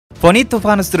ఫొని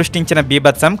తుఫాను సృష్టించిన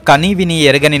బీభత్సం కనీవిని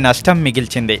ఎరగని నష్టం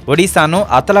మిగిల్చింది. ఒడిశాను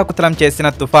అతలాకుతలం చేసిన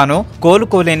తుఫాను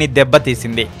కోలుకోలేని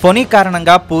దెబ్బతీసింది. ఫొని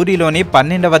కారణంగా పూరిలోని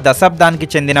 12వ దశాబ్దానికి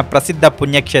చెందిన ప్రసిద్ధ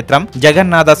పుణ్యక్షేత్రం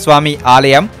జగన్నాథ స్వామి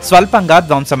ఆలయం స్వల్పంగా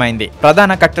ధ్వంసమైంది.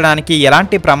 ప్రధాన కట్టడానికి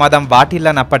ఎలాంటి ప్రమాదం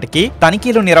వాటిల్లనప్పటికీ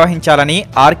తనిఖీలు నిర్వహించాలని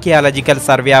ఆర్కియాలజికల్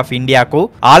సర్వే ఆఫ్ ఇండియాకు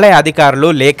ఆలయ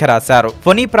అధికారులు లేఖ రాశారు.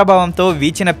 ఫొని ప్రభావంతో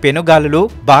వీచిన పెనుగాలులు,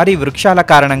 భారీ వృక్షాల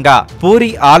కారణంగా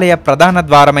పూరి ఆలయ ప్రధాన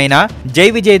ద్వారమైన జై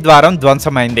విజయ్ ద్వారం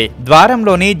ధ్వంసమైంది.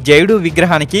 ద్వారంలోని జైడు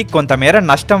విగ్రహానికి కొంతమేర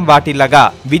నష్టం వాటిల్లగా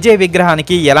విజయ్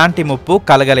విగ్రహానికి ఎలాంటి ముప్పు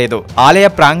కలగలేదు. ఆలయ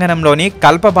ప్రాంగణంలోని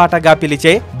కల్పబాటగా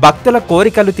పిలిచే భక్తుల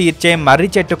కోరికలు తీర్చే మర్రి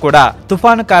చెట్టు కూడా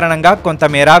తుఫాను కారణంగా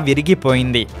కొంతమేర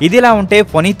విరిగిపోయింది. ఇదిలా ఉంటే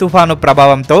ఫొని తుఫాను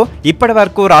ప్రభావంతో ఇప్పటి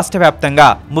వరకు రాష్ట్ర వ్యాప్తంగా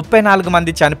 34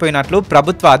 మంది చనిపోయినట్లు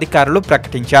ప్రభుత్వ అధికారులు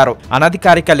ప్రకటించారు.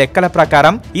 అనధికారిక లెక్కల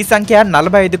ప్రకారం ఈ సంఖ్య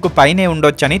 45కు పైనే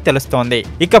ఉండొచ్చని తెలుస్తోంది.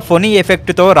 ఇక ఫొని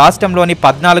ఎఫెక్ట్ తో రాష్ట్రంలోని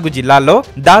 14 జిల్లాల్లో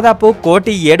దాదాపు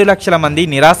 1,07,00,000 మంది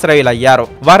నిరాశ్రయులయ్యారు.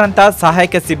 వారంతా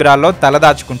సహాయక శిబిరాల్లో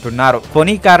తలదాచుకుంటున్నారు.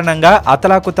 ఫొని కారణంగా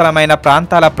అతలాకుతలమైన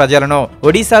ప్రాంతాల ప్రజలను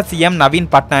ఒడిశా సీఎం నవీన్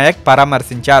పట్నాయక్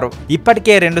పరామర్శించారు.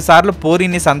 ఇప్పటికే 2 సార్లు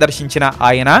పూరిని సందర్శించిన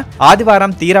ఆయన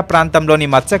ఆదివారం తీర ప్రాంతంలోని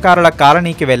మత్స్యకారుల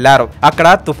కాలనీకి వెళ్లారు. అక్కడ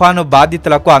తుఫాను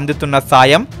బాధితులకు అందుతున్న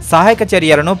సాయం, సహాయక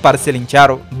చర్యలను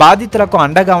పరిశీలించారు. బాధితులకు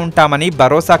అండగా ఉంటామని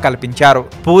భరోసా కల్పించారు.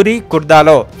 పూరి,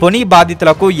 కుర్దాలో ఫొని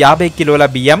బాధితులకు 50 కిలోల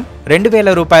బియ్యం,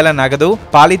 2,000 రూపాయల నగదు,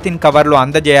 పాలిథిన్ కవర్లు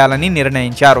అందజేయాలని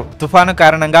నిర్ణయించారు. తుఫాను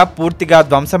కారణంగా పూర్తిగా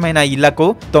ధ్వంసమైన ఇళ్లకు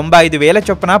 95,000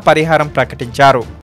 చొప్పున పరిహారం ప్రకటించారు.